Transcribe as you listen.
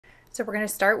So we're going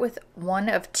to start with one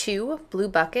of two blue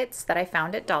buckets that I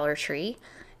found at Dollar Tree.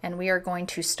 And we are going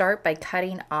to start by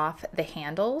cutting off the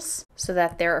handles so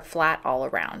that they're flat all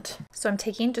around. So I'm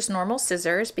taking just normal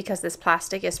scissors because this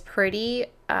plastic is pretty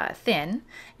thin,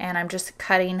 and I'm just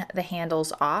cutting the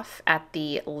handles off at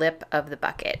the lip of the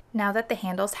bucket. Now that the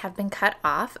handles have been cut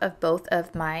off of both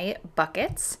of my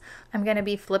buckets, I'm going to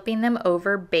be flipping them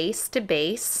over base to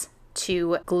base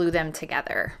to glue them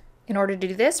together. In order to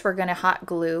do this, we're going to hot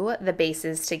glue the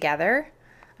bases together.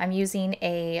 I'm using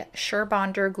a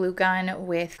SureBonder glue gun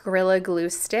with Gorilla Glue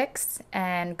sticks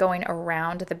and going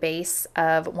around the base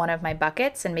of one of my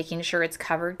buckets and making sure it's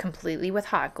covered completely with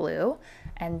hot glue.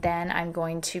 And then I'm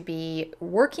going to be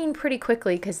working pretty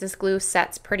quickly because this glue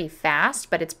sets pretty fast,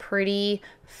 but it's pretty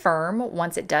firm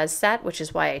once it does set, which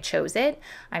is why I chose it.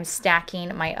 I'm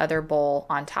stacking my other bowl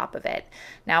on top of it.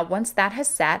 Now, once that has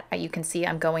set, you can see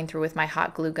I'm going through with my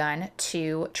hot glue gun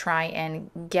to try and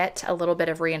get a little bit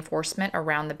of reinforcement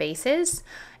around the bases,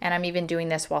 and I'm even doing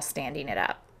this while standing it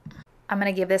up. I'm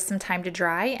going to give this some time to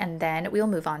dry, and then we'll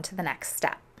move on to the next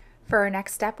step. For our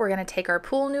next step, we're going to take our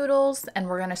pool noodles and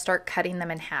we're going to start cutting them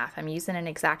in half. I'm using an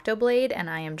X-Acto blade and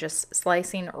I am just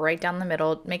slicing right down the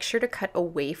middle. Make sure to cut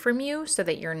away from you so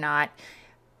that you're not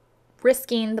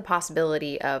risking the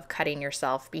possibility of cutting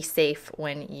yourself. Be safe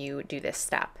when you do this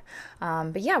step.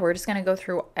 But yeah, we're just going to go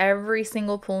through every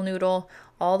single pool noodle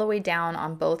all the way down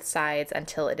on both sides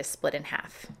until it is split in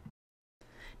half.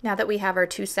 Now that we have our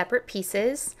two separate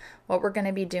pieces, what we're going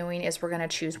to be doing is we're going to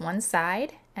choose one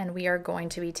side and we are going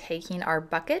to be taking our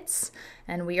buckets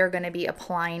and we are going to be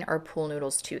applying our pool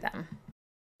noodles to them.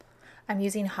 I'm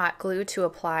using hot glue to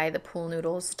apply the pool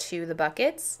noodles to the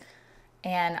buckets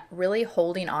and really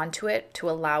holding onto it to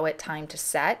allow it time to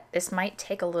set. This might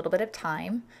take a little bit of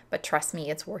time, but trust me,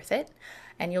 it's worth it.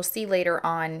 And you'll see later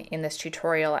on in this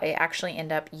tutorial, I actually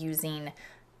end up using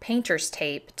painter's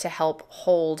tape to help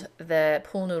hold the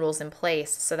pool noodles in place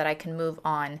so that I can move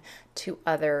on to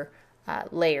other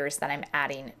layers that I'm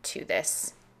adding to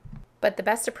this. But the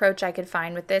best approach I could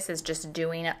find with this is just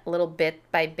doing a little bit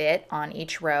by bit on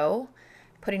each row,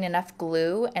 putting enough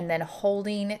glue and then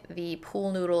holding the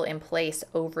pool noodle in place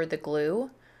over the glue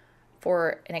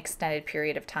for an extended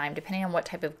period of time, depending on what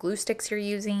type of glue sticks you're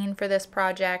using for this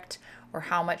project or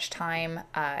how much time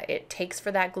it takes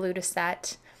for that glue to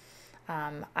set.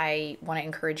 I want to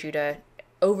encourage you to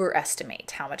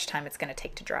overestimate how much time it's going to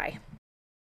take to dry.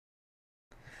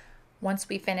 Once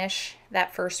we finish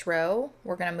that first row,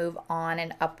 we're going to move on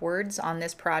and upwards on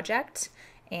this project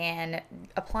and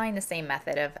applying the same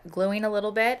method of gluing a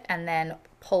little bit and then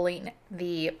pulling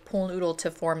the pool noodle to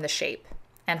form the shape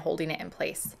and holding it in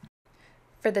place.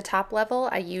 For the top level,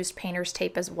 I used painter's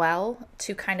tape as well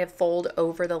to kind of fold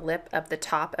over the lip of the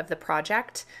top of the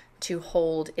project to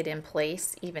hold it in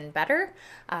place even better,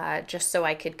 just so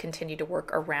I could continue to work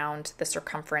around the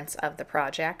circumference of the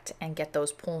project and get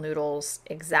those pool noodles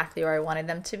exactly where I wanted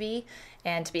them to be,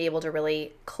 and to be able to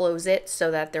really close it so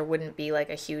that there wouldn't be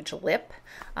like a huge lip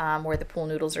where the pool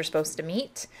noodles are supposed to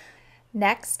meet.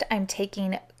 Next, I'm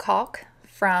taking caulk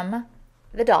from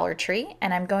the Dollar Tree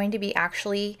and I'm going to be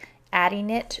actually adding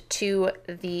it to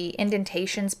the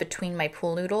indentations between my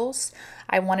pool noodles.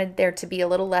 I wanted there to be a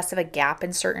little less of a gap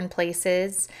in certain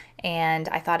places, and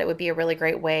I thought it would be a really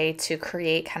great way to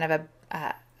create kind of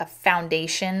a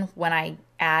foundation when I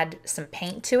add some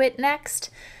paint to it next.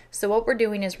 So what we're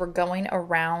doing is we're going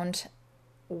around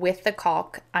with the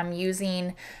caulk. I'm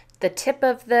using the tip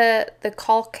of the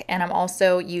caulk and I'm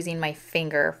also using my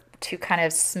finger to kind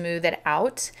of smooth it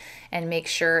out and make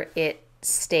sure it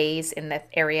stays in the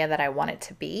area that I want it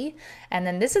to be. And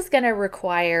then this is going to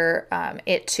require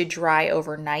it to dry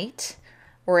overnight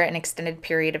or an extended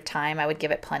period of time. I would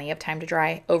give it plenty of time to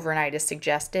dry. Overnight is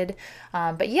suggested.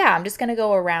 But yeah, I'm just going to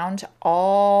go around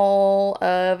all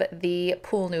of the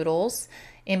pool noodles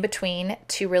in between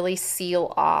to really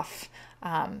seal off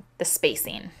the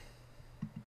spacing.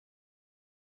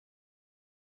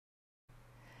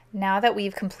 Now that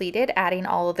we've completed adding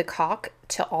all of the caulk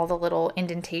to all the little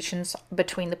indentations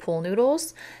between the pool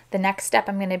noodles, the next step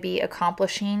I'm going to be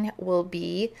accomplishing will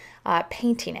be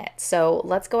painting it. So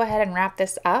let's go ahead and wrap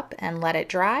this up and let it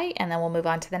dry, and then we'll move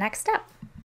on to the next step.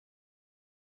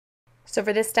 So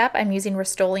for this step, I'm using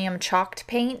Rust-Oleum chalked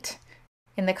paint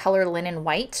in the color Linen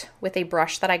White with a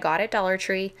brush that I got at Dollar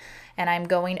Tree, and I'm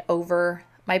going over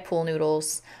my pool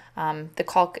noodles. The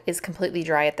caulk is completely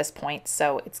dry at this point,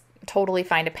 so it's totally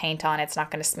fine to paint on. It's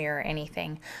not going to smear or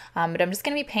anything. But I'm just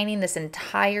going to be painting this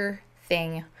entire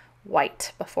thing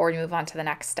white before we move on to the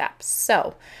next step.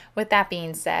 So with that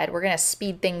being said, we're going to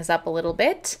speed things up a little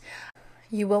bit.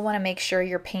 You will want to make sure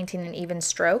you're painting in even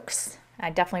strokes I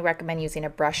definitely recommend using a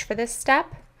brush for this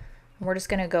step. We're just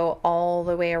going to go all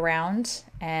the way around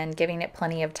and giving it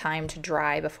plenty of time to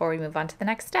dry before we move on to the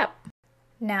next step.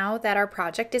 Now that our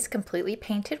project is completely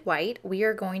painted white, we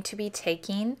are going to be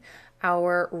taking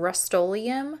our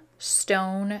Rust-Oleum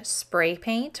stone spray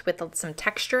paint with some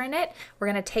texture in it.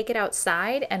 We're going to take it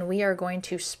outside and we are going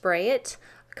to spray it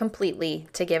completely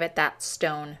to give it that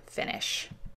stone finish.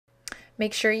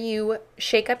 Make sure you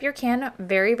shake up your can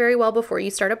very, very well before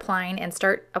you start applying, and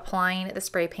start applying the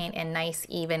spray paint in nice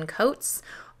even coats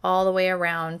all the way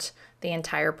around the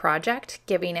entire project,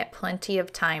 giving it plenty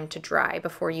of time to dry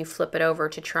before you flip it over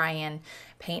to try and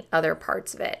paint other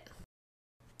parts of it.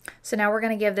 So now we're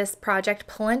going to give this project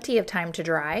plenty of time to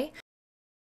dry.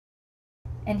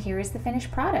 And here is the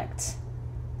finished product.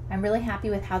 I'm really happy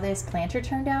with how this planter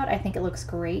turned out. I think it looks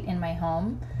great in my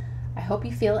home. I hope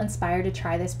you feel inspired to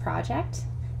try this project.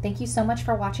 Thank you so much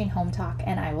for watching Home Talk,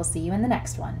 and I will see you in the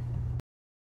next one.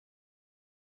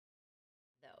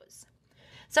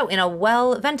 So in a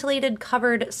well-ventilated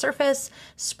covered surface,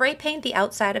 spray paint the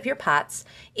outside of your pots.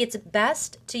 It's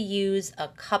best to use a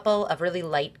couple of really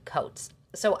light coats.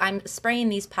 So I'm spraying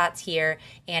these pots here,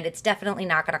 and it's definitely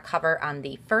not going to cover on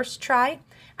the first try.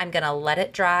 I'm going to let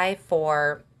it dry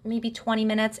for maybe 20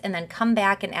 minutes and then come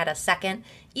back and add a second,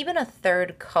 even a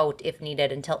third coat if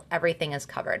needed, until everything is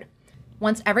covered.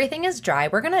 Once everything is dry,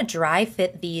 we're going to dry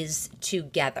fit these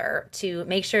together to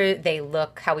make sure they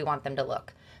look how we want them to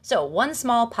look. So one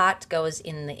small pot goes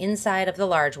in the inside of the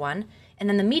large one, and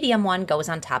then the medium one goes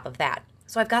on top of that.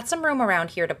 So I've got some room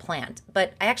around here to plant,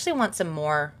 but I actually want some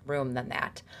more room than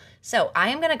that. So I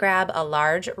am going to grab a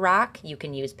large rock. You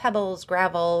can use pebbles,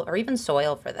 gravel, or even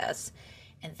soil for this.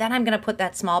 And then I'm going to put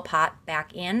that small pot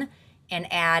back in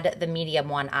and add the medium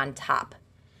one on top.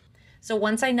 So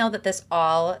once I know that this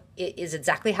all is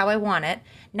exactly how I want it,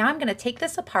 now I'm going to take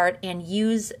this apart and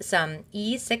use some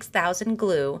E6000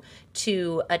 glue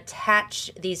to attach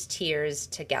these tiers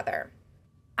together.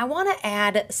 I want to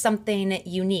add something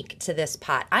unique to this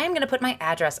pot. I am going to put my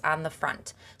address on the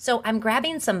front. So I'm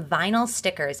grabbing some vinyl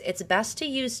stickers. It's best to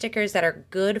use stickers that are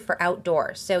good for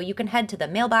outdoors. So you can head to the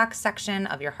mailbox section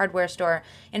of your hardware store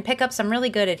and pick up some really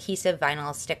good adhesive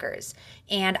vinyl stickers.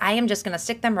 And I am just going to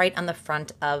stick them right on the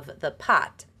front of the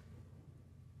pot.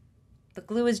 The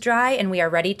glue is dry and we are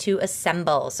ready to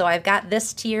assemble. So I've got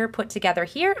this tier put together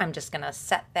here. I'm just going to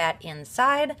set that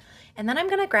inside. And then I'm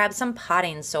going to grab some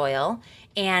potting soil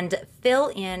and fill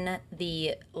in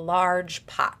the large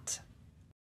pot.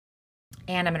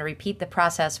 And I'm going to repeat the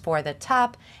process for the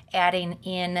top, adding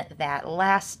in that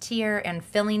last tier and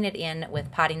filling it in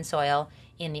with potting soil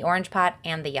in the orange pot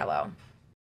and the yellow.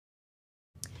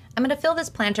 I'm going to fill this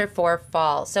planter for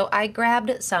fall. So I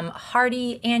grabbed some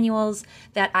hardy annuals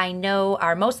that I know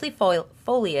are mostly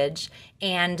foliage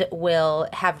and will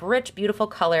have rich, beautiful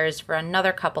colors for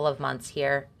another couple of months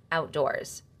here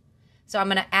outdoors. So I'm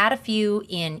going to add a few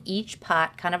in each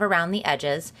pot, kind of around the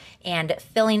edges, and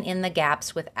filling in the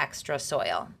gaps with extra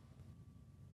soil.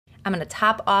 I'm going to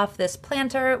top off this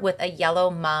planter with a yellow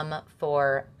mum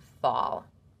for fall.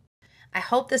 I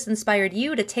hope this inspired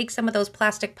you to take some of those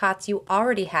plastic pots you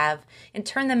already have and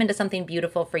turn them into something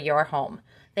beautiful for your home.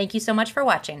 Thank you so much for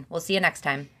watching. We'll see you next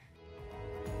time.